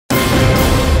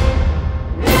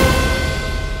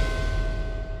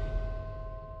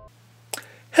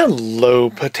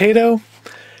Hello, Potato.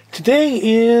 Today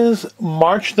is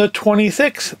March the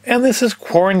 26th, and this is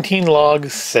Quarantine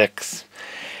Log 6.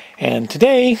 And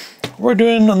today, we're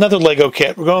doing another Lego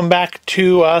kit. We're going back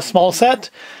to a small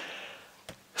set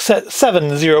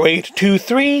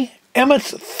 70823,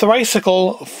 Emmet's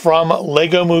Thricycle from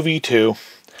Lego Movie 2.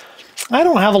 I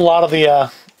don't have a lot of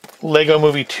the Lego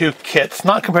Movie 2 kits,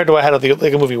 not compared to what I had of the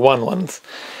Lego Movie 1 ones.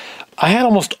 I had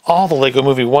almost all the Lego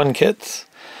Movie 1 kits,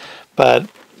 but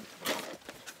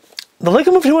the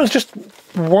Lego Movie ones just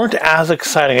weren't as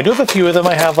exciting. I do have a few of them.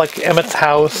 I have like Emmet's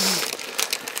house,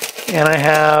 and I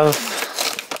have,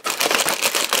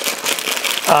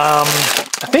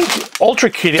 I think Ultra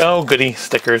Kitty. Oh, goody,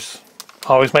 stickers.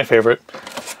 Always my favorite.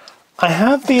 I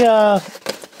have the, I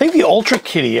think the Ultra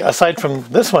Kitty, aside from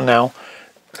this one now,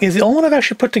 is the only one I've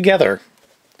actually put together.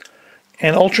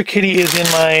 And Ultra Kitty is in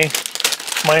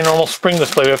my normal spring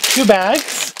display. We have 2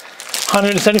 bags.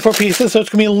 174 pieces, so it's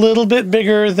going to be a little bit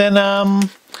bigger than the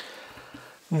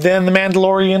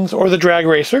Mandalorians or the Drag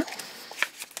Racer.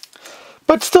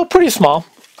 But still pretty small.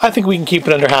 I think we can keep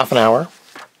it under half an hour.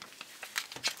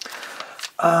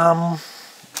 But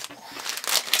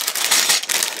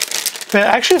I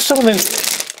actually have some of the...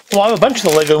 Well, I have a bunch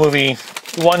of the Lego Movie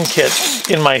 1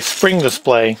 kits in my spring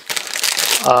display.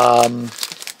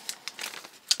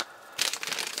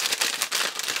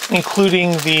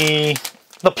 Including the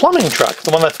plumbing truck, the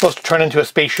one that's supposed to turn into a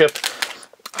spaceship.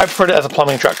 I prefer it as a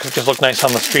plumbing truck because it just looks nice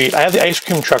on the street. I have the ice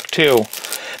cream truck too.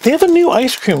 They have a new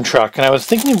ice cream truck, and I was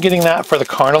thinking of getting that for the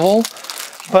carnival,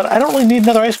 but I don't really need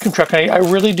another ice cream truck. I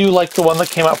really do like the one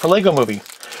that came out for Lego Movie,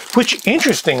 which,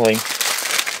 interestingly,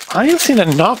 I have seen a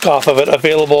knockoff of it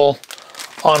available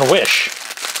on Wish.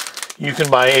 You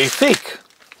can buy a fake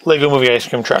Lego Movie ice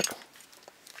cream truck.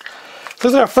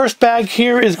 So our first bag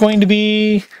here is going to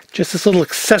be just this little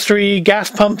accessory gas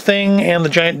pump thing and the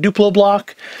giant Duplo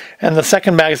block. And the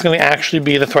second bag is going to actually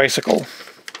be the Thricycle.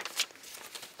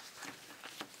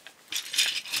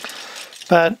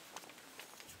 But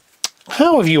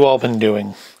how have you all been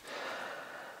doing?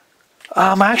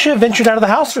 I actually have ventured out of the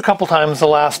house a couple times the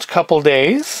last couple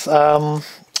days.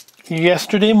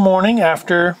 Yesterday morning,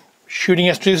 after shooting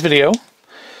yesterday's video,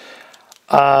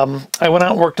 I went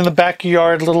out and worked in the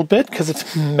backyard a little bit because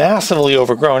it's massively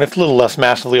overgrown. It's a little less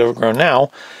massively overgrown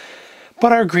now,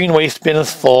 but our green waste bin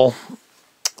is full,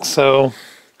 so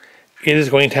it is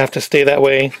going to have to stay that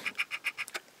way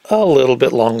a little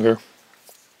bit longer.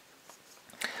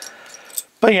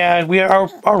 But yeah,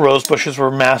 our rose bushes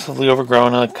were massively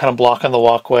overgrown and kind of blocking the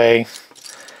walkway,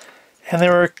 and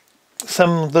there were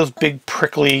some of those big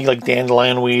prickly like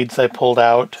dandelion weeds I pulled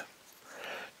out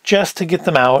just to get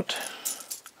them out.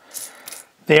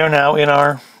 They are now in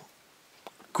our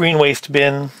green waste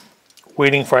bin,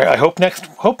 waiting for. I hope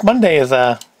Monday is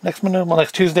next Monday, well,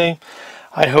 next Tuesday.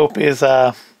 I hope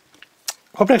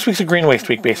hope next week's a green waste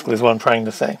week. Basically, is what I'm trying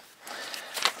to say.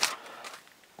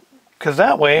 Because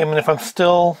that way, I mean, if I'm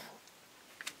still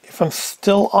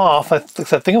off, I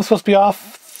think I'm supposed to be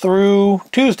off through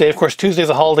Tuesday. Of course, Tuesday's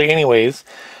a holiday, anyways,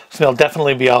 so I'll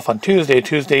definitely be off on Tuesday.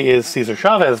 Tuesday is Cesar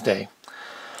Chavez Day,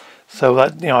 so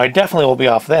that I definitely will be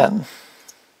off then.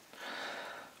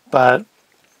 But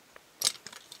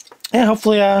yeah,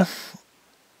 hopefully I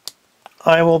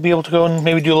will be able to go and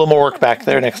maybe do a little more work back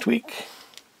there next week.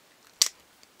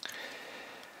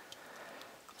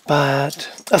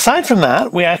 But aside from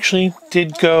that, we actually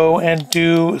did go and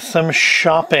do some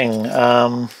shopping.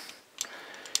 Went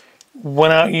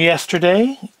out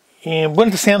yesterday, and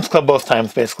went to Sam's Club both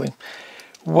times, basically.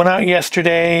 Went out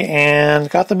yesterday and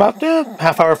got them about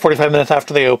half hour, 45 minutes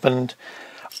after they opened.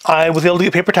 I was able to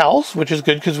get paper towels, which is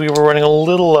good because we were running a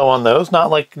little low on those. Not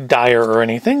like dire or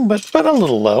anything, but a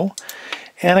little low.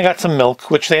 And I got some milk,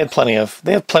 which they had plenty of.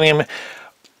 They have plenty of.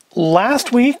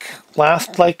 Last like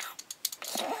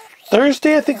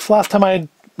Thursday, I think, is the last time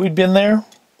we'd been there.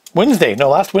 Wednesday, no,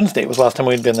 last Wednesday was the last time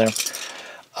we'd been there.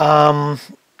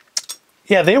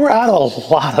 Yeah, they were out of a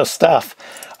lot of stuff.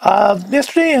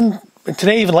 Yesterday and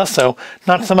today, even less so.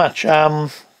 Not so much.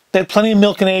 They had plenty of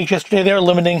milk and eggs yesterday. They're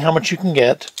limiting how much you can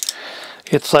get.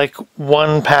 It's like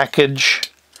 1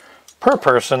 package per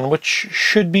person, which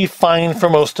should be fine for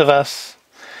most of us.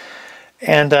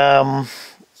 And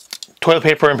toilet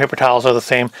paper and paper towels are the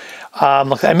same.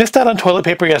 Look, I missed out on toilet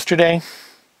paper yesterday.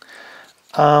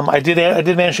 I did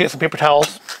manage to get some paper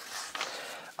towels.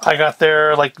 I got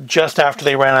there like just after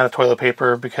they ran out of toilet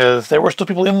paper because there were still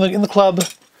people in the club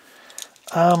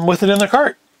with it in their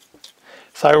cart.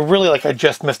 So I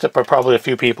just missed it by probably a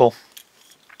few people.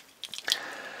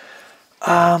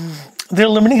 They're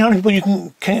limiting how many people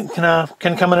you can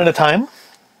come in at a time.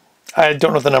 I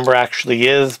don't know what the number actually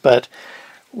is, but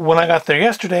when I got there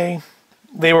yesterday,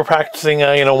 they were practicing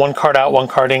one card out, one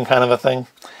card in kind of a thing.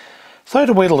 So I had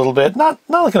to wait a little bit. Not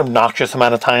like an obnoxious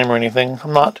amount of time or anything.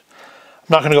 I'm not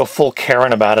going to go full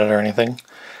Karen about it or anything.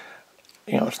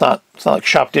 It's not like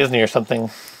Shop Disney or something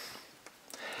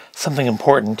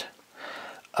important.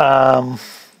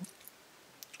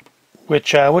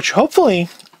 Which hopefully,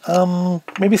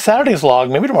 maybe Saturday's log,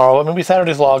 maybe tomorrow, but maybe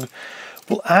Saturday's log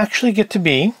will actually get to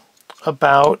be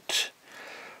about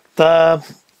the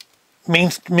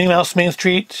Minnie Mouse Main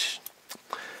Street,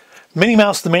 Minnie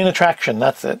Mouse, the main attraction.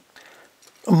 That's it.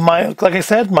 Like I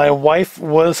said, my wife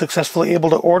was successfully able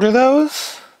to order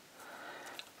those.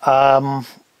 And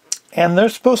they're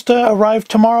supposed to arrive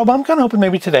tomorrow, but I'm kind of hoping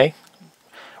maybe today.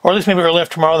 Or at least maybe early enough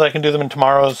tomorrow that I can do them in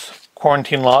tomorrow's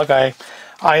quarantine log. I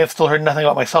have still heard nothing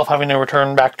about myself having to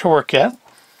return back to work yet.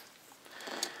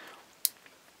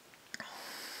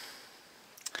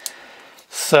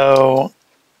 So,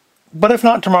 but if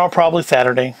not tomorrow, probably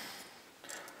Saturday.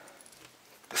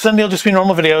 Sunday will just be a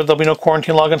normal video. There'll be no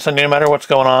quarantine log on Sunday, no matter what's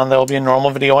going on. There'll be a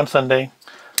normal video on Sunday.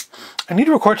 I need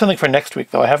to record something for next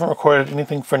week, though. I haven't recorded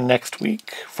anything for next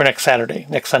week, for next Saturday,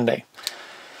 next Sunday.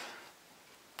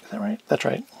 Is that right? That's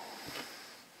right.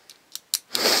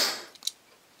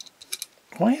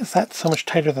 Why is that so much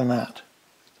tighter than that?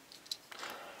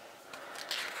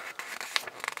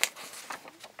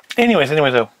 Anyways,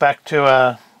 though, back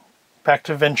to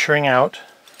venturing out.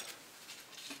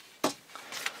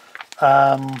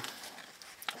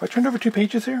 Have I turned over 2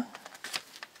 pages here?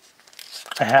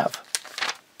 I have.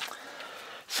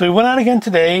 So we went out again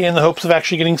today in the hopes of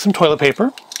actually getting some toilet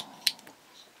paper.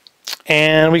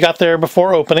 And we got there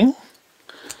before opening.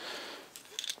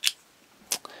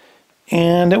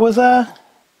 And it was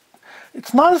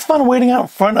it's not as fun waiting out in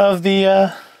front of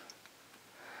the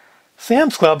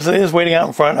Sam's Club as it is waiting out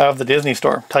in front of the Disney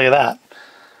store, I'll tell you that.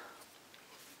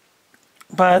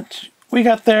 But we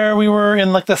got there, we were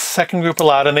in like the second group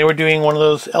allowed, and they were doing one of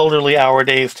those elderly hour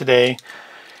days today.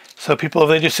 So people of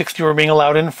the age of 60 were being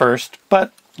allowed in first,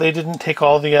 but they didn't take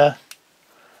all the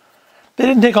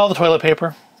toilet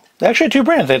paper. They actually had 2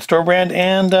 brands. They had store brand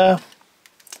and I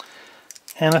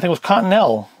think it was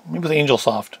Cottonelle. Maybe it was Angel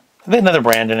Soft. They had another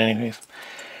brand in any case.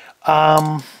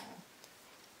 Yeah,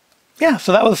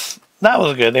 so that was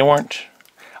good. They weren't.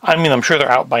 I mean, I'm sure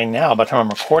they're out by now. By the time I'm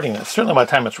recording this, certainly by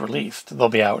the time it's released, they'll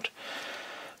be out.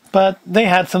 But they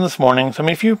had some this morning. So I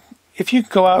mean, if you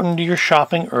go out and do your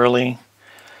shopping early,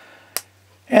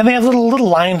 and they have little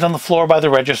lines on the floor by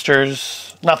the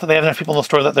registers. Not that they have enough people in the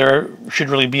store that there should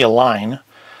really be a line,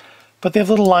 but they have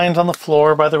little lines on the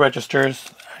floor by the registers.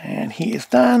 And he is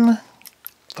done.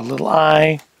 The little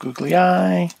eye, googly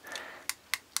eye.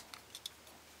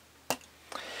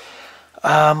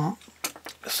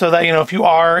 So that,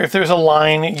 if there's a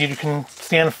line, you can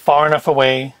stand far enough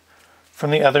away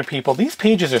from the other people. These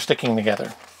pages are sticking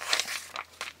together.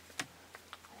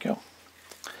 Go.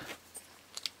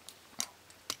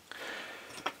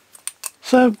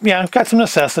 So, yeah, I've got some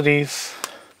necessities.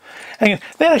 Again,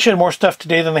 they actually had more stuff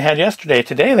today than they had yesterday.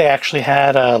 Today they actually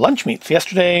had lunch meats.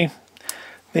 Yesterday,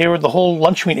 the whole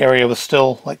lunch meat area was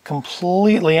still like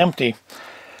completely empty.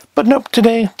 But nope,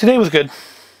 today was good.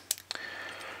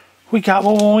 We got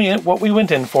what we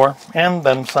went in for, and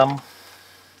then some.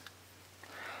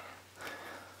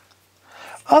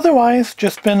 Otherwise,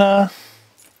 just been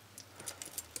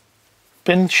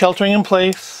sheltering in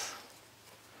place,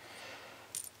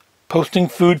 posting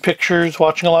food pictures,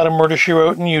 watching a lot of Murder, She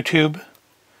Wrote on YouTube,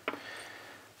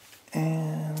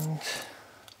 and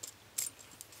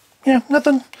yeah,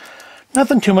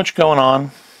 nothing too much going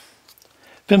on.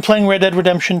 Been playing Red Dead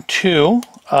Redemption 2,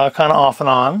 kind of off and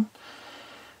on.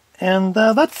 And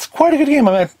that's quite a good game.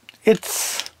 I mean, it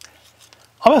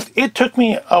took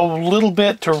me a little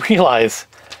bit to realize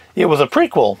it was a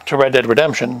prequel to Red Dead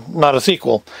Redemption, not a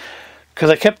sequel. Because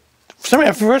at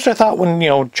first I thought when,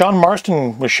 John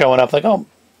Marston was showing up, like, oh,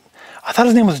 I thought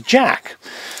his name was Jack.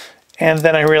 And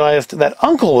then I realized that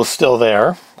Uncle was still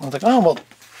there. I was like, oh, well,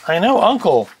 I know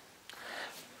Uncle.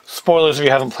 Spoilers if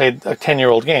you haven't played a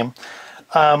 10-year-old game.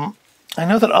 I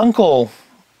know that Uncle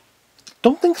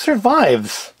don't think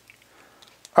survives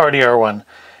RDR1.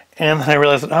 And then I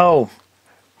realized that, oh,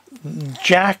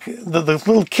 Jack, the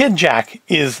little kid Jack,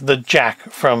 is the Jack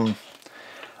from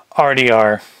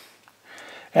RDR.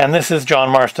 And this is John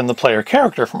Marston, the player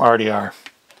character from RDR.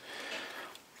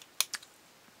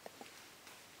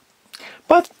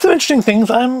 But some interesting things.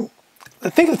 I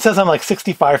think it says I'm like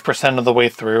 65% of the way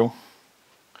through.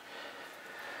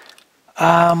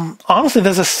 Honestly,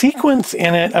 there's a sequence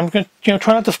in it. I'm going to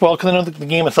try not to spoil because I know the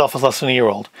game itself is less than a year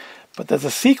old. But there's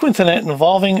a sequence in it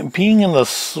involving being in the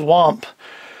swamp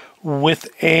with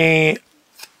a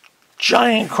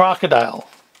giant crocodile,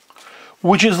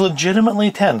 which is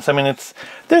legitimately tense. I mean,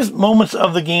 there's moments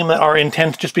of the game that are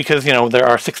intense just because, you know, there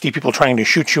are 60 people trying to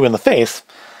shoot you in the face.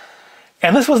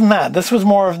 And this wasn't that. This was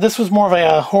more of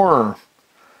a horror.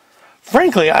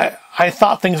 Frankly, I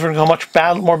thought things were going to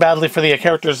go more badly for the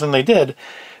characters than they did,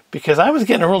 because I was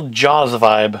getting a real Jaws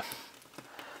vibe.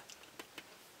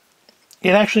 It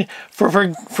actually,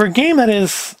 for a game that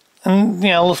is, and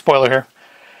a little spoiler here,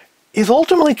 is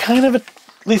ultimately kind of at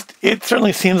least it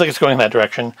certainly seems like it's going in that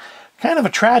direction, kind of a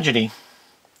tragedy.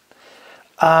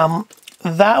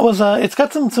 It's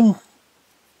got some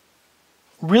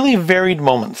really varied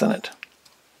moments in it.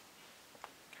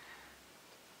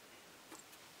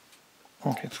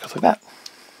 Okay, it goes like that.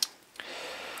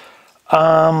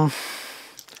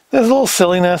 There's a little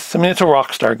silliness. I mean, it's a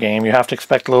Rockstar game. You have to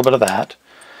expect a little bit of that.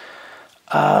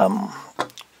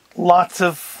 Lots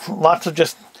of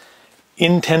just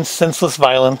intense, senseless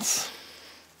violence.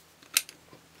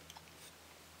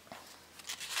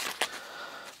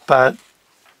 But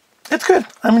it's good.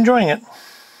 I'm enjoying it.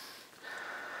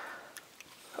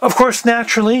 Of course,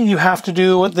 naturally, you have to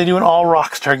do what they do in all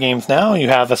Rockstar games now. You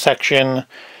have a section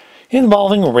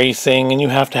involving racing, and you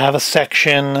have to have a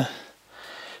section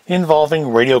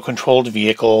involving radio-controlled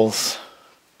vehicles.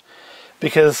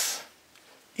 Because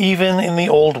even in the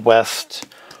Old West,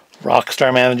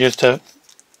 Rockstar manages to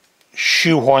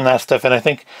shoehorn that stuff in.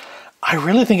 I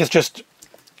really think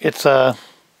it's a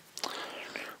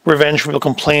revenge for people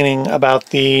complaining about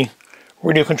the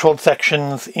radio-controlled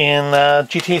sections in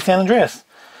GTA San Andreas.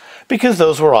 Because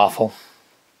those were awful.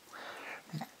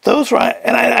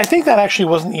 And I think that actually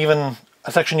wasn't even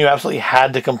a section you absolutely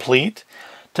had to complete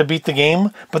to beat the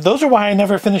game, but those are why I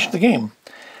never finished the game.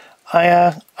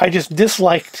 I just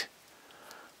disliked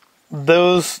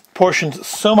those portions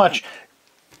so much,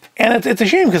 and it's a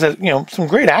shame because there's some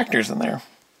great actors in there.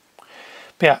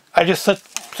 But yeah, I just so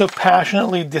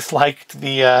passionately disliked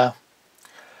the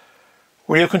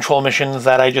radio control missions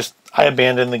that I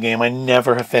abandoned the game. I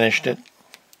never have finished it.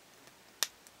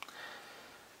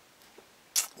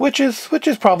 Which is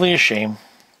probably a shame,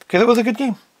 because it was a good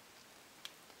game.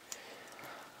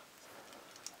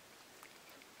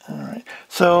 Alright,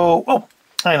 so,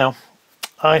 I know.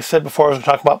 I said before I was going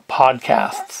to talk about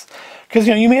podcasts. Because,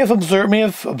 you may have observed,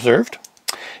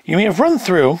 you may have run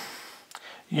through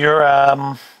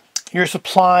your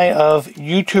supply of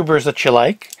YouTubers that you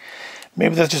like.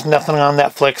 Maybe there's just nothing on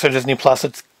Netflix or Disney Plus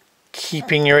that's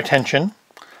keeping your attention.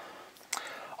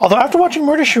 Although after watching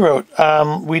Murder, She Wrote,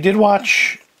 last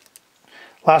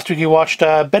week we watched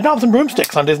Bedknobs and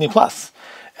Broomsticks on Disney Plus,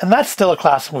 and that's still a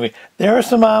classic movie. There are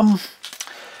some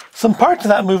parts of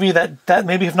that movie that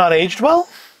maybe have not aged well.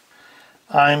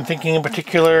 I'm thinking in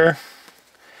particular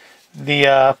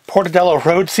the Portobello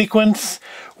Road sequence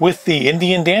with the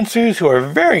Indian dancers, who are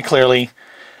very clearly,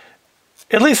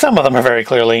 at least some of them are very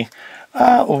clearly,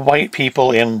 white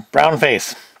people in brown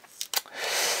face.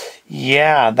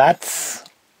 Yeah, that's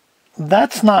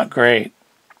not great.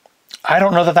 I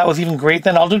don't know that was even great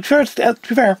then. To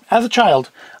be fair, as a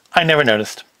child, I never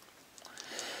noticed.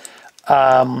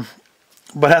 But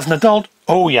as an adult,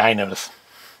 oh yeah, I notice.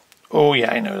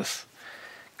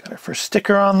 Got our first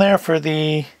sticker on there for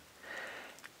the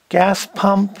gas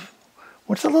pump.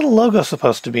 What's the little logo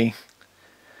supposed to be?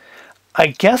 I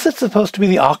guess it's supposed to be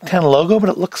the Octane logo, but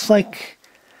it looks like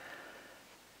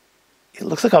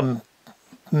a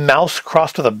mouse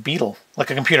crossed with a beetle, like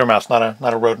a computer mouse, not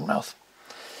a rodent mouse.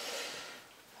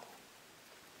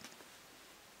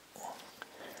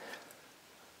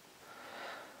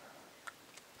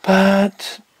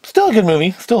 But still a good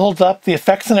movie. Still holds up. The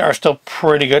effects in it are still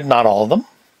pretty good. Not all of them.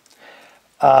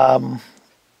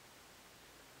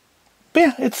 But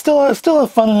yeah, it's still a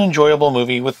fun and enjoyable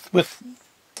movie with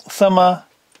some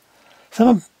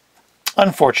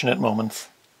unfortunate moments.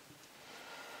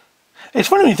 It's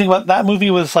funny when you think about it, that movie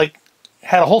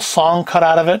had a whole song cut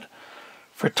out of it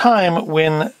for time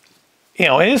when,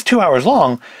 it is 2 hours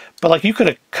long, but you could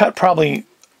have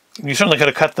you certainly could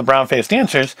have cut the brown-faced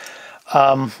dancers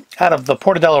out of the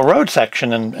Portobello Road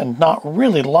section and not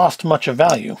really lost much of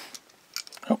value.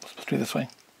 Oh, it's supposed to be this way.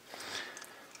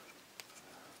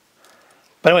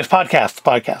 But anyways,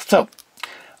 podcasts. So,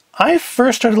 I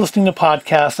first started listening to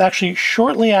podcasts actually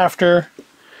shortly after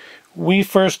we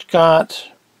first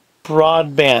got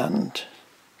broadband.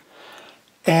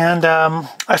 And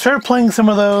I started playing some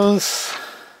of those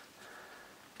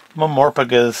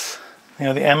Momorpagas, the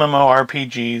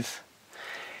MMORPGs.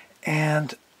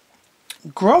 And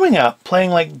growing up,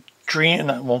 playing not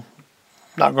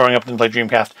growing up, didn't play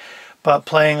Dreamcast, but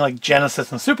playing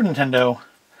Genesis and Super Nintendo,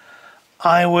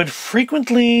 I would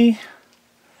frequently,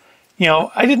 You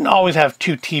know, I didn't always have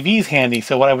two TVs handy,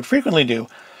 so what I would frequently do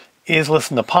is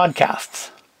listen to podcasts.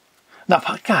 Not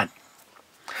podcasts,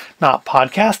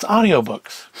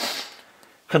 audiobooks.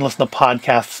 Couldn't listen to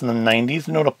podcasts in the 90s.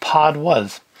 Didn't know what a pod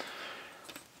was.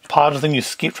 Pod was the thing you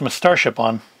escaped from a starship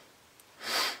on.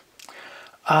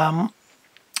 We'll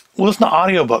listen to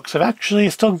audiobooks. I've actually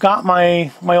still got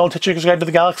my old Hitchhiker's Guide to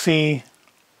the Galaxy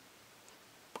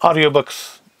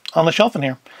audiobooks on the shelf in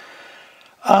here.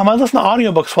 I listen to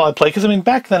audiobooks while I play, because I mean,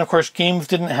 back then, of course, games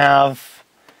didn't have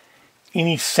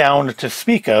any sound to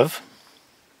speak of.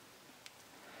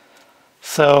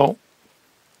 So,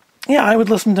 yeah, I would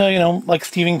listen to, you know, like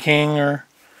Stephen King or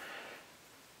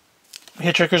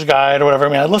Hitchhiker's Guide or whatever. I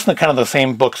mean, I'd listen to kind of the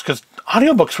same books, because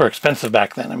audiobooks were expensive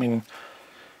back then. I mean,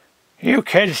 you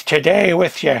kids today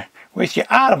with your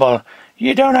Audible,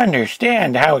 you don't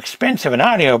understand how expensive an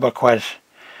audiobook was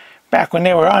back when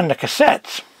they were on the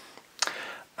cassettes.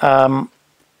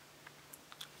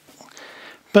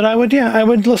 But I would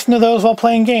listen to those while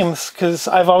playing games, because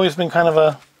I've always been kind of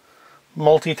a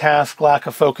multitask, lack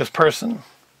of focus person.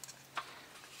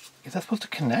 Is that supposed to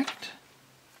connect?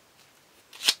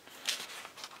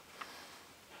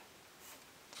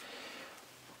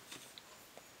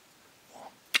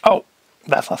 Oh,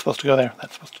 that's not supposed to go there.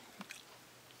 That's supposed to...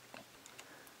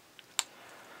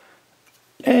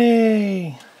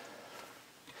 Hey!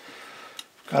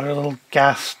 Got a little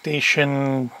gas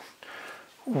station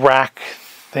rack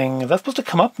thing. Is that supposed to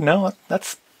come up? No,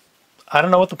 that's... I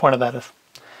don't know what the point of that is.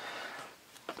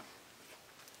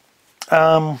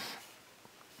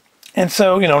 And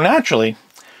so, you know, naturally,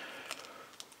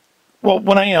 well,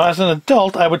 when I, you know, as an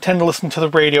adult, I would tend to listen to the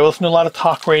radio, listen to a lot of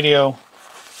talk radio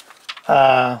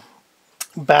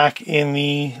back in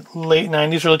the late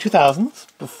 90s, early 2000s,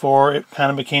 before it kind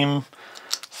of became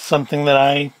something that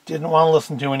I didn't want to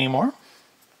listen to anymore.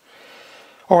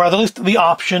 Or rather, at least the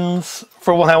options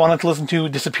for what I wanted to listen to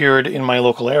disappeared in my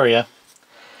local area.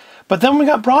 But then we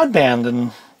got broadband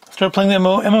and started playing the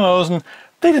MMOs, and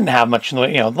they didn't have much in the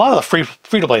way, you know, a lot of the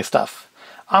free-to-play stuff.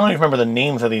 I don't even remember the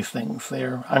names of these things.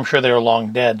 I'm sure they're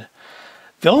long dead.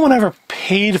 The only one I ever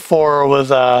paid for was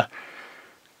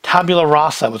Tabula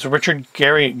Rasa. It was a Richard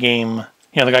Garriott game.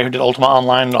 You know, the guy who did Ultima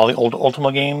Online and all the old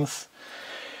Ultima games.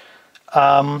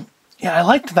 Yeah, I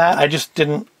liked that. I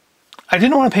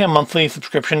didn't want to pay a monthly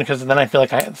subscription, because then I feel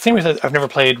like the same reason I've never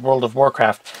played World of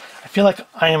Warcraft. I feel like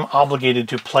I am obligated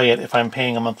to play it if I'm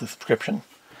paying a monthly subscription.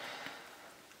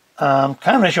 Kind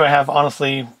of an issue I have,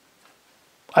 honestly.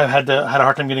 I've had a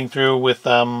hard time getting through with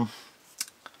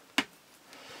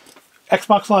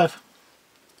Xbox Live.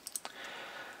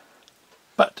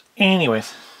 But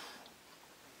anyways,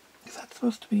 is that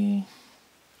supposed to be?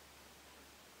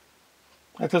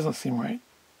 That doesn't seem right.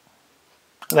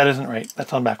 That isn't right.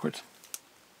 That's on backwards.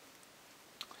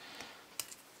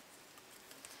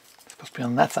 It's supposed to be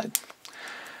on that side.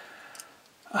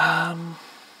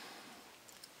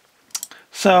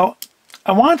 So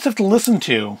I wanted stuff to listen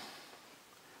to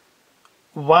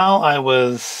while I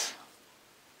was...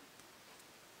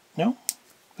 No?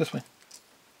 This way.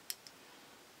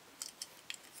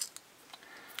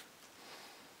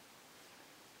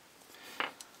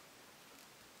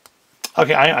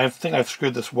 Okay, I think I've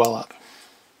screwed this well up.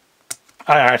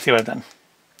 I see what I've done.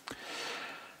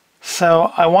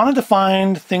 So I wanted to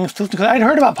find things to listen to, because I'd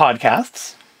heard about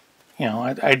podcasts. You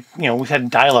know, we had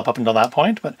dial-up up until that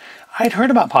point, but I'd heard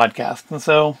about podcasts, and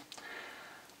so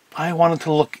I wanted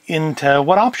to look into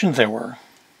what options there were.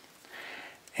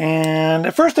 And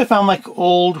at first I found like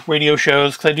old radio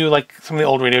shows, because I do like some of the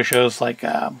old radio shows, like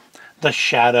The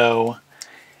Shadow,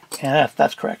 and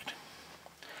that's correct.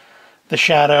 The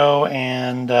Shadow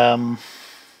and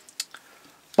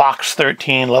Box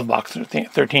 13, love Box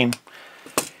 13.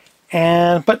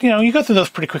 But, you know, you go through those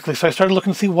pretty quickly, so I started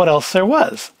looking to see what else there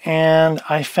was. And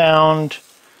I found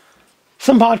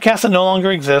some podcasts that no longer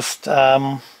exist,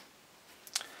 like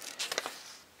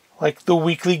The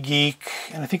Weekly Geek,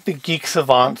 and I think The Geek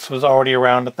Savants was already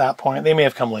around at that point. They may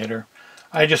have come later.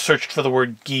 I just searched for the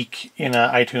word geek in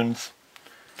iTunes.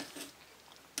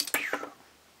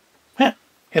 Hit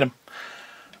him.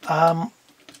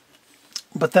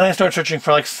 But then I started searching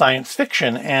for like science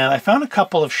fiction, and I found a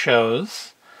couple of shows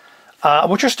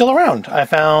which are still around. I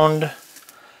found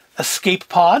Escape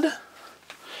Pod,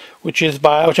 which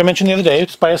I mentioned the other day.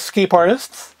 It's by escape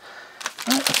artists.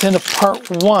 It's into part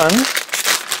 1.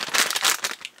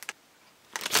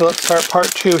 So let's start part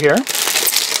 2 here.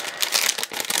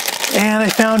 And I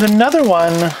found another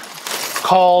one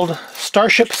called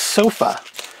Starship Sofa,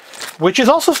 which is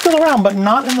also still around, but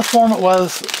not in the form it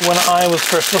was when I was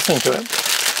first listening to it.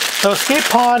 So Escape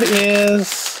Pod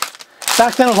is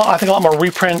Back then, it was, I think, a lot more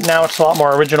reprint. Now it's a lot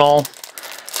more original.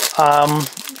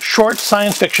 Short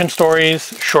science fiction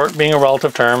stories. Short being a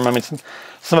relative term. I mean,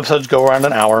 some episodes go around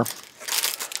an hour.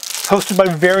 Hosted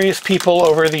by various people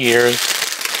over the years.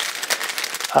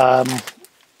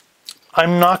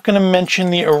 I'm not going to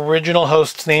mention the original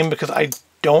host's name because I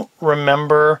don't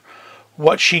remember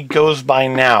what she goes by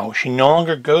now. She no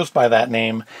longer goes by that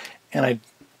name, and I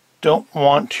don't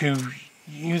want to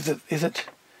use it. Is it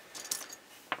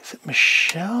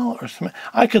Michelle or something?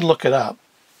 I could look it up.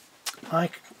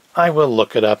 I will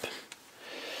look it up.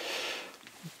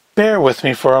 Bear with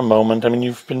me for a moment. I mean,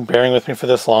 you've been bearing with me for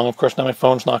this long. Of course, now my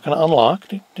phone's not going to unlock.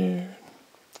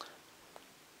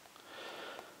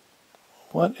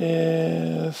 What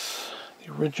is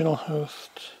the original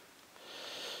host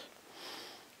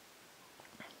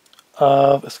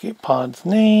of Escape Pod's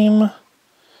name?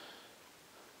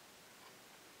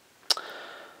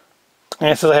 And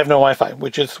it says I have no Wi-Fi,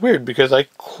 which is weird because I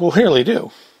clearly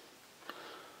do.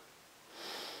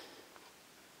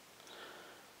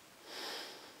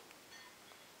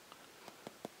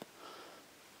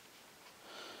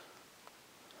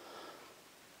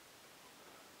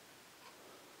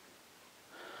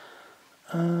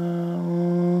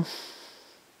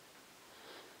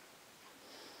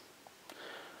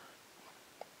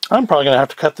 I'm probably going to have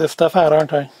to cut this stuff out,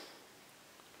 aren't I?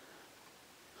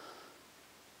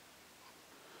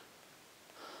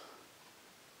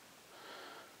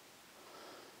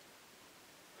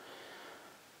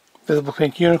 Visible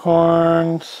pink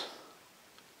unicorns.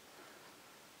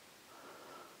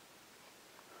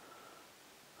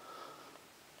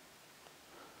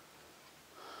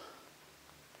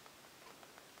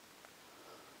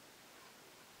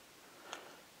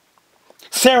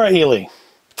 Sarah Ely.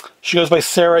 She goes by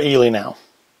Sarah Ely now.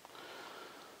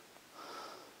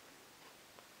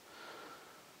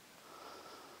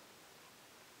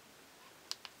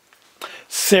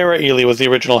 Sarah Ely was the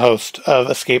original host of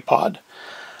Escape Pod.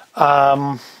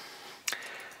 And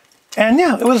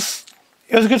yeah, it was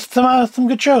good, some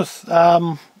good shows. I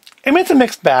mean, it's a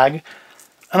mixed bag,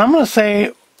 and I'm going to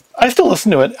say, I still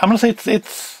listen to it. I'm going to say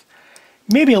it's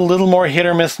maybe a little more hit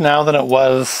or miss now than it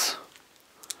was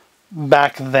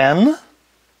back then,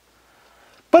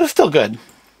 but it's still good.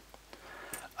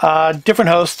 Different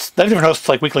hosts. They have different hosts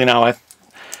like weekly now.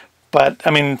 But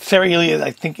I mean, Sarah Ely,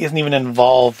 I think, isn't even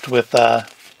involved with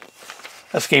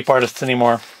Escape Artists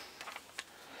anymore.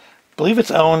 I believe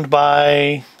it's owned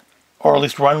by, or at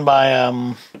least run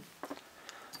by,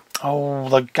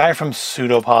 the guy from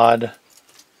Pseudopod.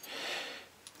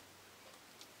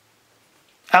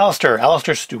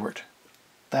 Alistair Stewart.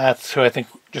 That's who I think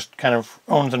just kind of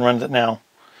owns and runs it now.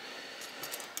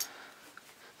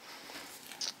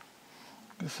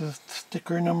 This is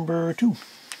sticker number 2.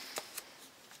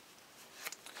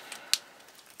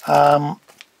 And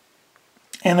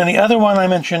then the other one I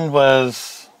mentioned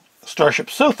was Starship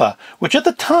Sofa, which at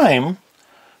the time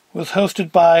was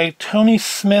hosted by Tony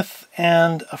Smith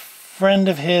and a friend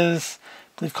of his,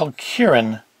 I believe called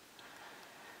Kieran.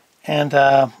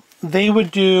 And they would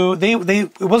do,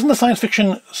 it wasn't a science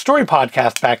fiction story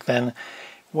podcast back then.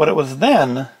 What it was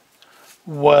then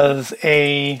was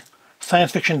a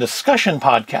science fiction discussion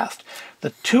podcast.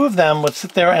 The two of them would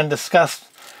sit there and discuss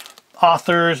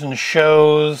authors and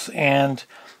shows, and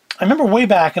I remember way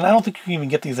back, and I don't think you can even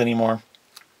get these anymore,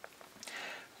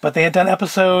 but they had done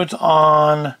episodes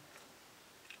on,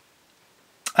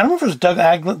 I don't know if it was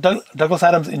Douglas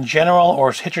Adams in general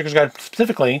or Hitchhiker's Guide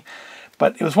specifically,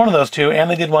 but it was one of those two, and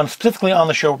they did one specifically on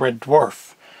the show Red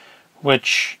Dwarf,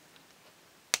 which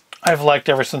I've liked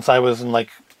ever since I was in, like,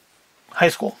 high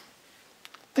school.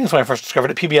 I think that's when I first discovered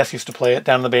it. PBS used to play it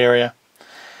down in the Bay Area.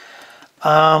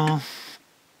 And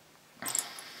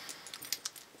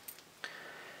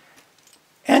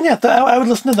yeah, I would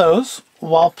listen to those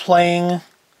while playing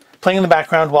in the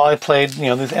background while I played,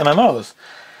 these MMOs.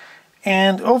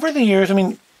 And over the years, I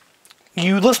mean,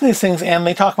 you listen to these things and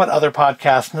they talk about other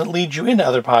podcasts and it leads you into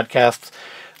other podcasts.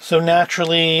 So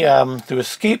naturally, through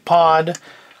Escape Pod,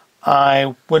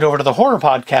 I went over to the horror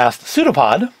podcast,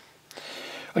 Pseudopod.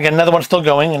 Again, another one still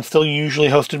going and still usually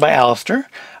hosted by Alistair.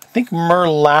 I think Mer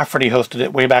Lafferty hosted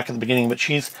it way back at the beginning, but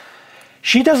she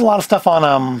does a lot of stuff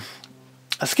on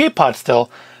Escape Pod still,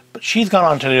 but she's gone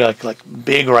on to do like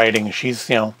big writing. She's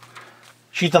done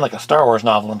like a Star Wars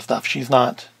novel and stuff. She's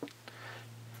not.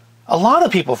 A lot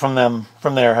of people from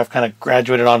there have kind of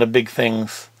graduated onto big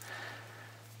things.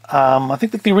 I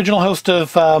think that the original host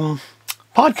of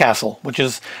Podcastle, which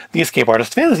is the Escape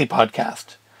Artist Fantasy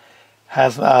podcast,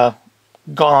 has gone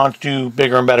on to do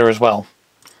bigger and better as well.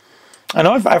 I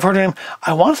know I've heard her name.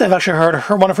 I want to say I've actually heard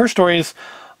one of her stories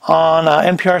on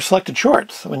NPR Selected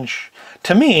Shorts, which,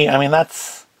 to me, I mean,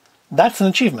 that's an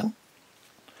achievement.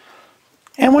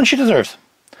 And one she deserves.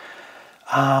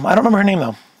 I don't remember her name,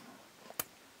 though.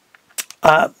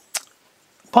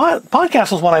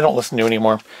 Podcast is one I don't listen to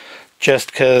anymore,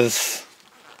 just because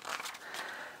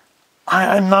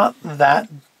I'm not that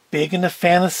big into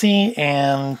fantasy,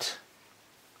 and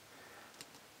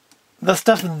the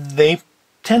stuff they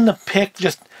tend to pick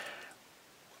just...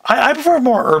 I prefer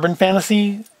more urban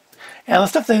fantasy, and the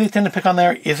stuff that they tend to pick on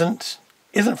there isn't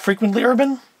frequently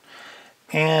urban,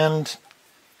 and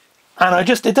I don't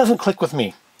know, it doesn't click with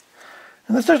me.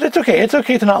 And it's okay. It's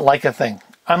okay to not like a thing.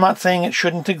 I'm not saying it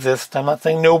shouldn't exist. I'm not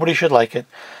saying nobody should like it.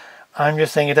 I'm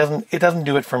just saying it doesn't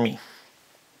do it for me.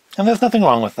 And there's nothing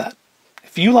wrong with that.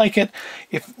 If you like it,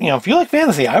 if you like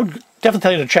fantasy, I would definitely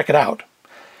tell you to check it out.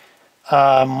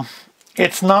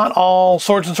 It's not all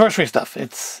swords and sorcery stuff.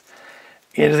 It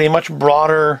is a much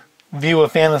broader view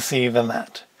of fantasy than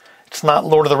that. It's not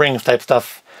Lord of the Rings type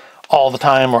stuff all the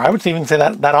time, or I would even say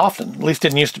that often. At least it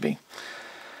didn't used to be.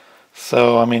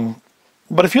 So, I mean,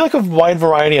 but if you like a wide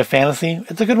variety of fantasy,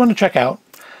 it's a good one to check out.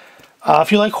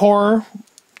 If you like horror,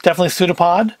 definitely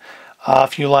Pseudopod.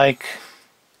 If you like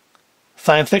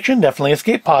science fiction, definitely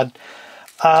Escape Pod.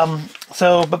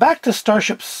 But back to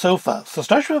Starship Sofa. So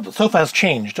Starship Sofa has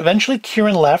changed. Eventually,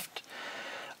 Kieran left.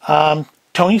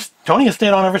 Tony has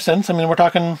stayed on ever since. I mean, we're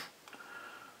talking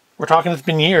it's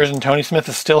been years, and Tony Smith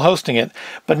is still hosting it.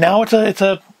 But now it's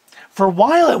a for a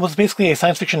while it was basically a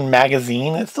science fiction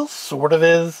magazine. It still sort of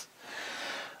is.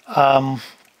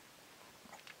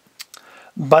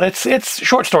 But it's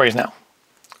short stories now.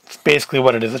 It's basically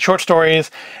what it is. It's short stories,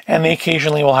 and they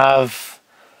occasionally will have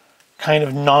kind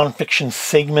of non-fiction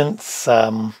segments.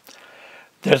 There's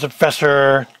a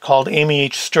professor called Amy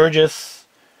H. Sturgis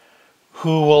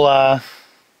who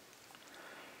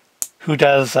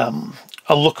does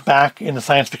a look back into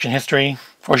science fiction history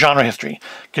or genre history,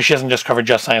 because she doesn't just cover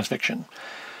just science fiction.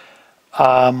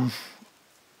 And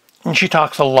she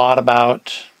talks a lot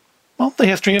about the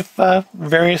history of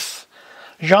various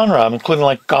genre, including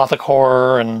like gothic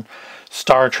horror and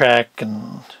Star Trek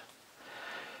and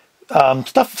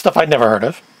stuff I'd never heard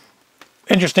of.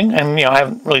 Interesting, and I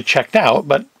haven't really checked out,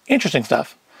 but interesting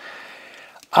stuff.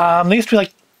 There used to be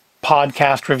like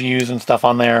podcast reviews and stuff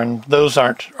on there, and those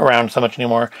aren't around so much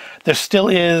anymore. There still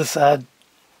is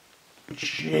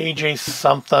JJ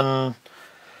something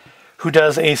who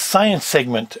does a science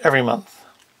segment every month.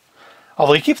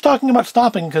 Although he keeps talking about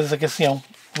stopping because I guess,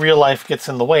 real life gets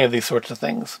in the way of these sorts of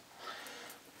things.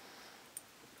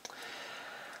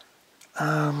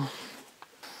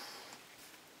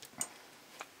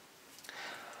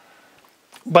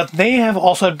 But they have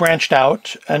also branched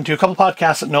out into a couple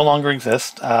podcasts that no longer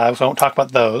exist. So I won't talk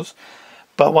about those.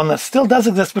 But one that still does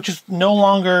exist, which is no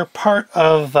longer part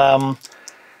of what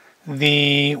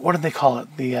did they call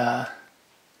it? The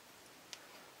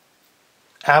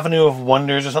Avenue of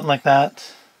Wonders or something like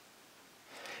that.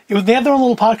 They had their own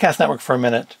little podcast network for a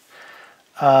minute.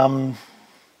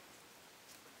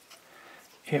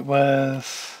 It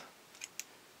was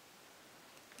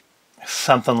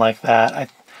something like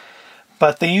that.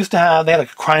 But they had a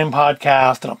crime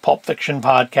podcast and a pulp fiction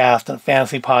podcast and a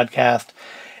fantasy podcast.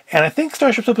 And I think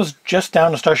Starship Sofa is just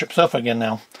down to Starship Sofa again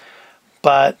now.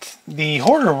 But the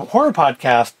horror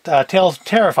podcast, Tales to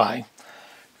Terrify,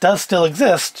 does still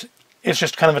exist. It's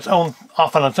just kind of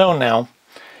off on its own now.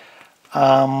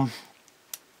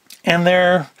 And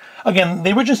they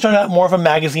originally started out more of a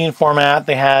magazine format.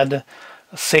 They had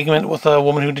a segment with a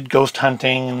woman who did ghost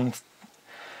hunting and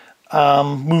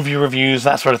movie reviews,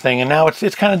 that sort of thing. And now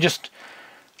it's kind of just,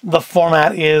 the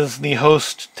format is the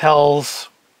host tells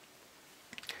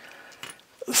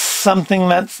something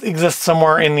that exists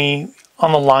somewhere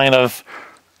on the line of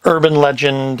urban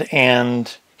legend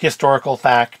and historical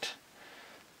fact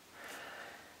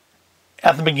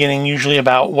at the beginning, usually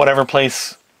about whatever part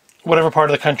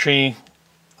of the country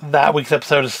that week's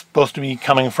episode is supposed to be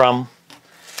coming from.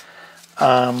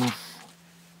 And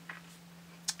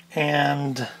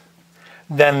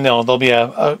then there'll be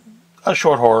a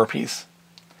short horror piece.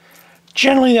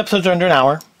 Generally, the episodes are under an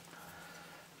hour.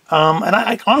 And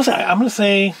I honestly, I'm going to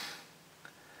say,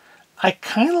 I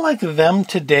kind of like them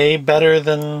today better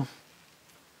than...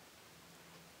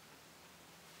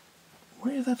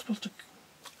 Where is that supposed to...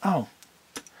 Oh,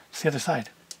 it's the other side.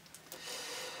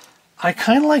 I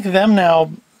kind of like them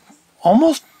now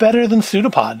almost better than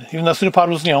Pseudopod. Even though Pseudopod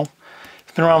was, it's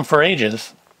been around for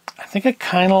ages. I think I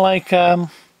kind of like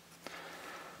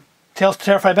Tales to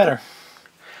Terrify better.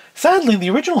 Sadly, the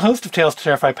original host of Tales to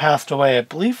Terrify passed away, I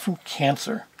believe, from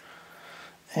cancer.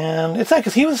 And it's sad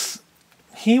because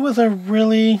he was a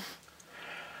really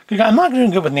I'm not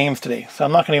doing good with names today, so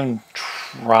I'm not going to even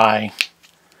try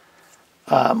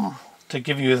to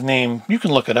give you his name. You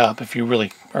can look it up if you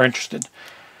really are interested.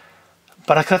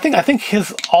 But I think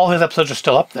all his episodes are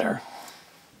still up there.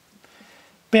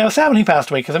 But yeah, I was sad when he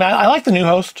passed away, because I like the new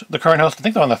host, the current host. I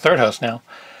think they're on the third host now.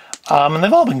 And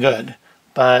they've all been good.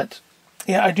 But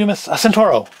yeah, I do miss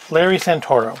Santoro. Larry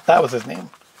Santoro. That was his name.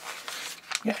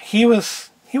 Yeah, he was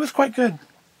quite good.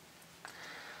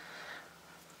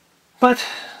 But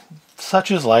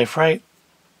such is life, right?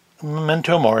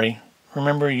 Memento mori.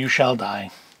 Remember, you shall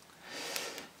die.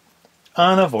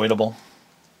 Unavoidable.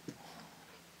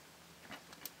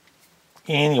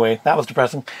 Anyway, that was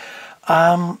depressing.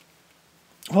 What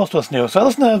else was new? So I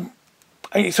listened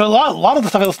to... So a lot of the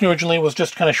stuff I listened to originally was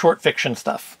just kind of short fiction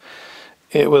stuff.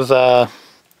 It was... I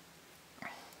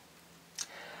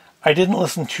didn't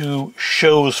listen to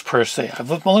shows per se.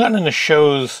 I've only gotten into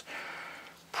shows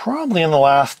probably in the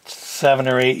last 7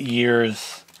 or 8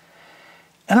 years.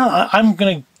 And I'm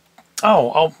going to...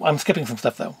 I'm skipping some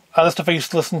stuff, though. Other stuff I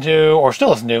used to listen to, or still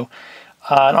listen to.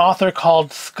 An author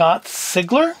called Scott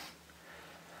Sigler.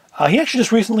 He actually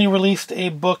just recently released a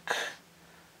book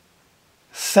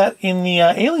set in the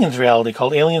Aliens reality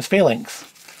called Aliens Phalanx.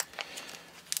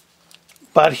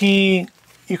 But you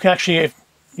can actually, if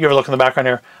you ever look in the background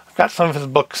here, I've got some of his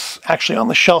books actually on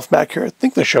the shelf back here. I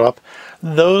think they show up.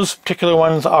 Those particular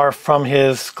ones are from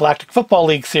his Galactic Football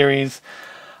League series,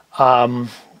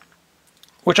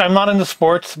 which I'm not into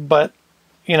sports, but,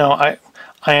 you know, I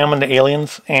am into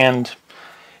aliens, and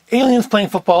aliens playing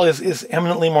football is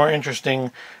eminently more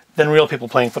interesting than real people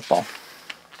playing football.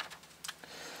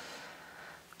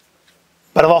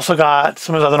 But I've also got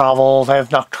some of his other novels. I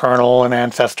have Nocturnal and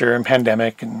Ancestor and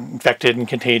Pandemic and Infected and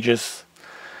Contagious.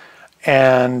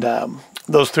 And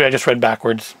those three I just read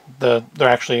backwards. They're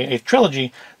actually a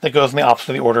trilogy that goes in the opposite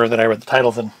of the order that I read the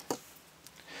titles in.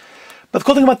 But the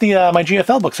cool thing about my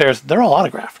GFL books there is they're all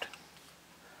autographed.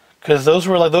 Because those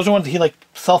are ones he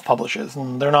self-publishes,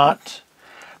 and they're not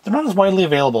as widely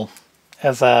available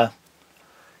as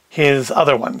his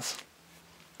other ones.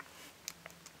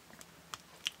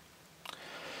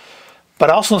 But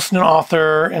I also listen to an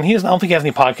author, and I don't think he has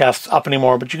any podcasts up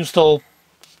anymore, but he still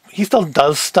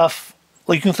does stuff.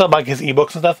 You can still buy his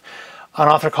ebooks and stuff. An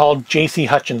author called J.C.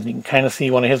 Hutchins. You can kind of see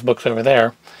one of his books over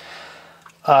there.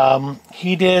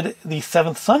 He did the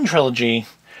Seventh Son trilogy,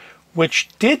 which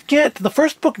the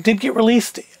first book did get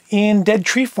released in Dead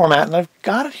Tree format, and I've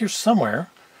got it here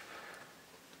somewhere.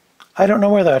 I don't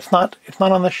know where though. It's not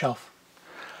on this shelf.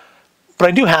 But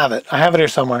I do have it. I have it here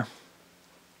somewhere.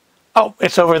 Oh,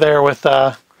 it's over there with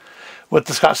the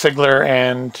Scott Sigler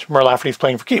and Mur Lafferty's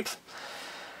Playing for Keeps.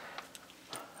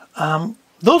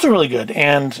 Those are really good,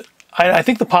 and I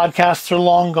think the podcasts are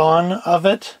long gone of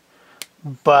it,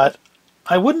 but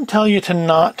I wouldn't tell you to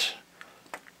not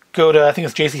go to, I think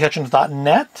it's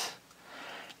jchutchins.net,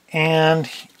 and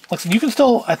listen, you can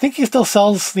still, I think he still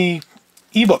sells the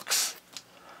ebooks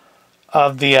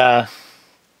of the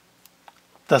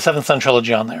Seventh Son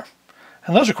trilogy on there,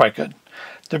 and those are quite good.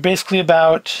 They're basically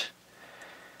about,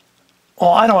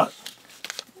 I'll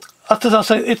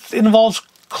say it involves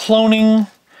cloning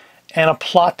and a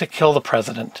plot to kill the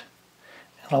president.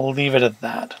 And I'll leave it at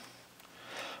that.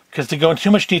 Because to go into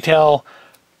too much detail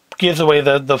gives away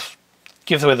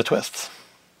the twists.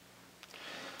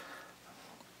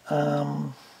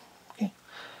 Okay.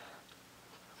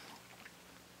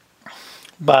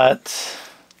 But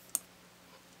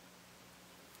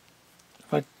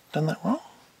have I done that wrong?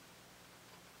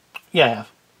 Yeah, I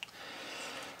have.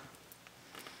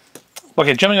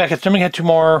 Okay, jumping ahead to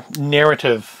more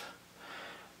narrative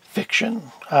fiction.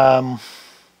 I'll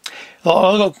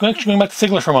go going back to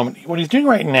Sigler for a moment. What he's doing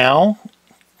right now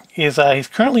is he's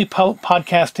currently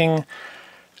podcasting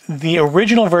the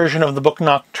original version of the book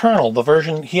Nocturnal. The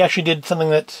version, he actually did something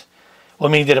that,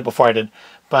 he did it before I did,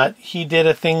 but he did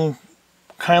a thing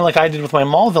kind of like I did with my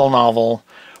Malville novel,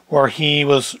 where he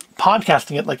was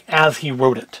podcasting it as he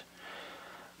wrote it.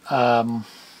 And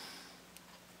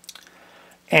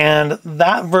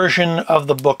that version of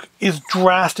the book is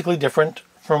drastically different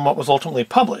from what was ultimately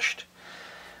published.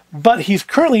 But he's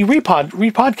currently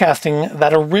repodcasting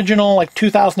that original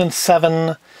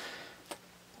 2007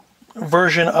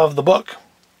 version of the book.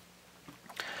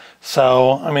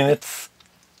 So, I mean, it's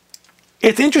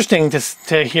interesting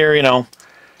to hear,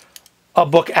 a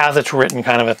book as it's written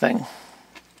kind of a thing.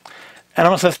 And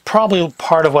honestly, that's probably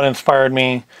part of what inspired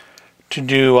me to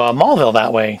do Malville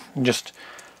that way, and just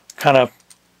kind of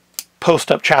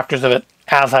post up chapters of it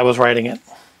as I was writing it.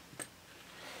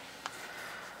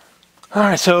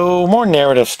 Alright, so more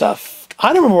narrative stuff. I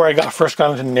don't remember where I first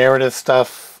got into narrative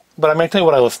stuff but I'm going to tell you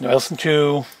what I listen to. I listen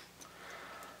to,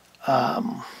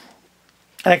 and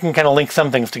I can kind of link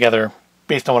some things together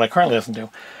based on what I currently listen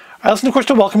to. I listen, of course,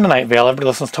 to Welcome to Night Vale. Everybody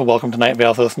listens to Welcome to Night Vale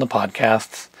if they listen to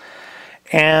podcasts.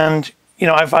 And, you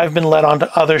know, I've been led on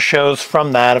to other shows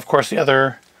from that. Of course, the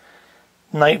other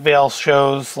Night Vale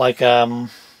shows like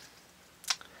Alice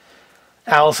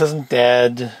Isn't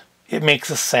Dead, It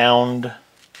Makes a Sound,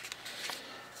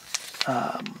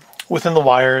 Within the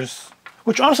Wires,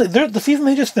 which honestly, the season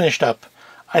they just finished up,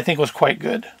 I think was quite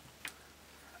good.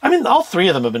 I mean, all three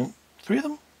of them have been,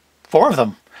 four of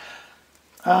them.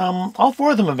 All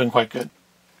four of them have been quite good.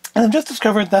 And I've just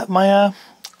discovered that my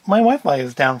Wi-Fi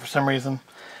is down for some reason.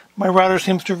 My router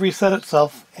seems to have reset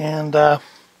itself, and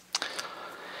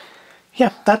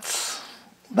yeah, that's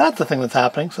the thing that's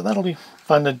happening. So that'll be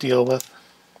fun to deal with.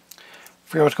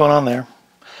 Figure out what's going on there.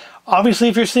 Obviously,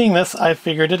 if you're seeing this, I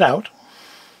figured it out.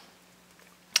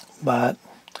 But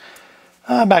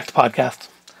back to podcasts.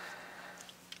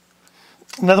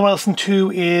 Another one I listen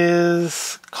to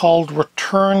is called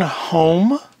Return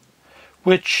Home,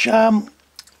 which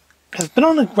has been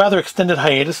on a rather extended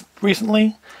hiatus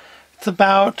recently. It's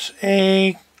about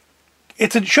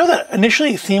it's a show that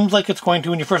initially it seems like it's going to,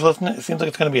 when you first listen to it, it seems like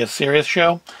it's going to be a serious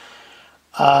show.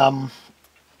 A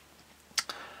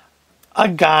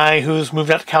guy who's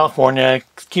moved out to California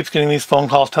keeps getting these phone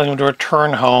calls telling him to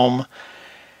return home.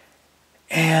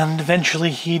 And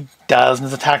eventually he does, and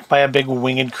is attacked by a big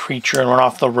winged creature and run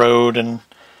off the road, and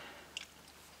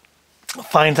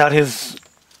finds out his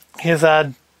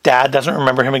dad doesn't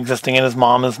remember him existing, and his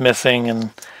mom is missing,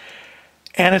 and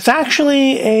it's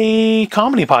actually a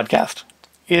comedy podcast.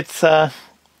 It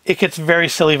gets very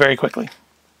silly very quickly.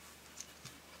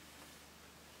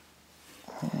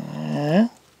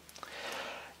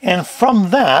 And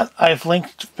from that, I've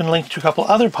been linked to a couple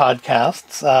other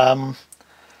podcasts.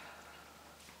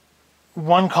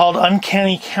 One called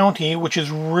Uncanny County, which is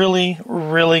really,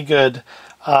 really good.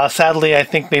 Sadly, I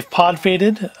think they've pod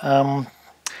faded.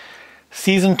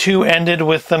 Season 2 ended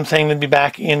with them saying they'd be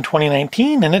back in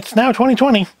 2019, and it's now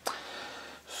 2020.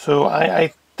 So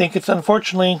I think it's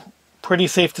unfortunately pretty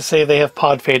safe to say they have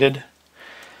pod faded.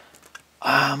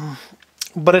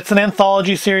 But it's an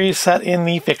anthology series set in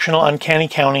the fictional Uncanny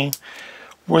County,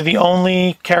 where the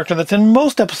only character that's in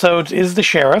most episodes is the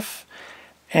sheriff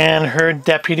and her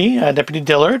deputy, Deputy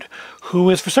Dillard, who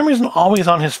is for some reason always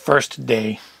on his first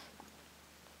day.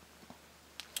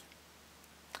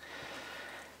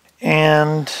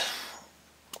 And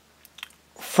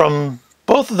from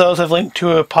both of those, I've linked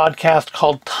to a podcast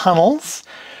called Tunnels,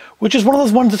 which is one of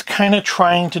those ones that's kind of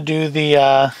trying to do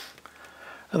the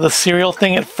serial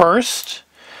thing at first,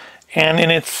 and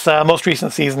in its most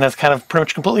recent season has kind of pretty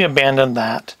much completely abandoned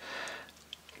that,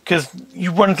 because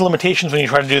you run into limitations when you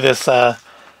try to do this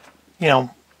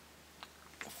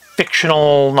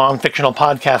fictional, non-fictional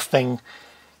podcast thing,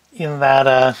 in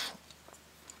that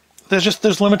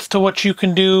there's limits to what you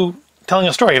can do telling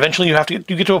a story. Eventually you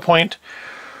get to a point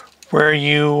where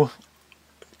you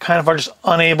kind of are just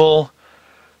unable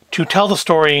to tell the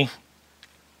story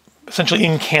essentially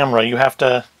in camera. You have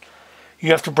to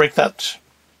break that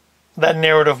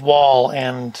narrative wall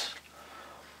and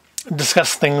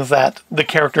discuss things that the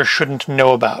character shouldn't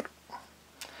know about.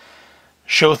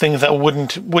 Show things that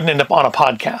wouldn't end up on a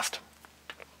podcast.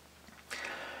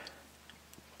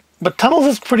 But Tunnels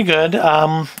is pretty good.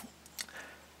 And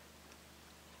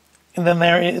then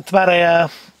it's about a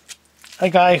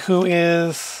guy who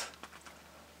is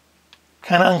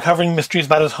kind of uncovering mysteries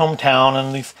about his hometown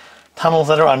and these tunnels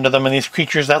that are under them and these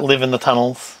creatures that live in the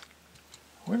tunnels.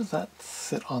 Where does that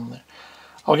sit on there?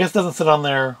 Oh, I guess it doesn't sit on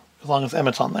there as long as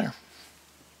Emmet's on there.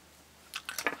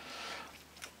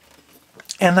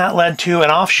 And that led to an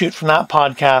offshoot from that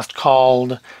podcast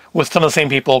with some of the same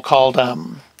people, called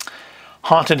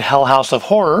Haunted Hell House of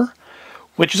Horror,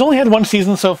 which has only had one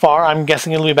season so far. I'm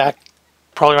guessing it'll be back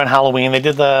probably around Halloween.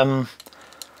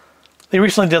 They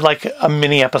recently did like a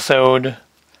mini episode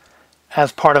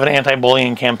as part of an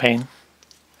anti-bullying campaign.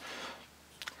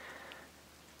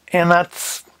 And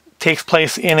that takes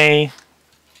place in a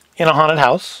haunted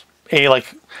house, an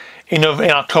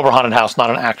October haunted house,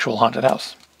 not an actual haunted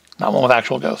house. Not one with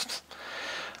actual ghosts,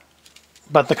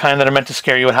 but the kind that are meant to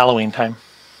scare you at Halloween time.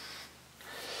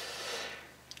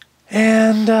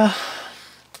 And, I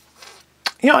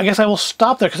guess I will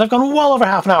stop there because I've gone well over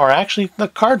half an hour. Actually, the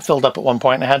card filled up at one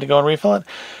point and I had to go and refill it.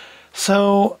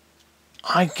 So,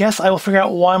 I guess I will figure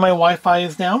out why my Wi-Fi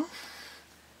is down.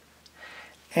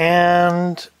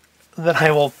 And then I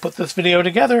will put this video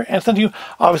together and send to you.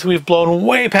 Obviously, we've blown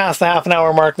way past the half an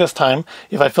hour mark this time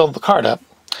if I filled the card up.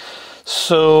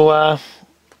 So,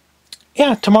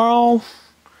 tomorrow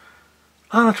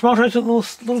I don't know, tomorrow is a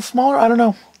little smaller. I don't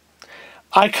know.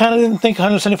 I kind of didn't think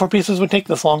 174 pieces would take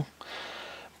this long.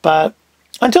 But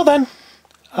until then,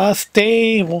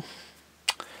 stay. Well,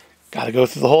 gotta go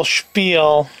through the whole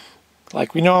spiel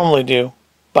like we normally do,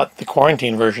 but the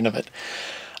quarantine version of it.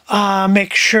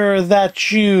 Make sure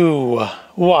that you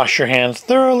wash your hands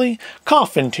thoroughly,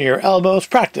 cough into your elbows,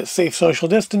 practice safe social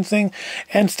distancing,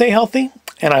 and stay healthy.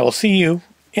 And I will see you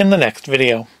in the next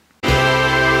video.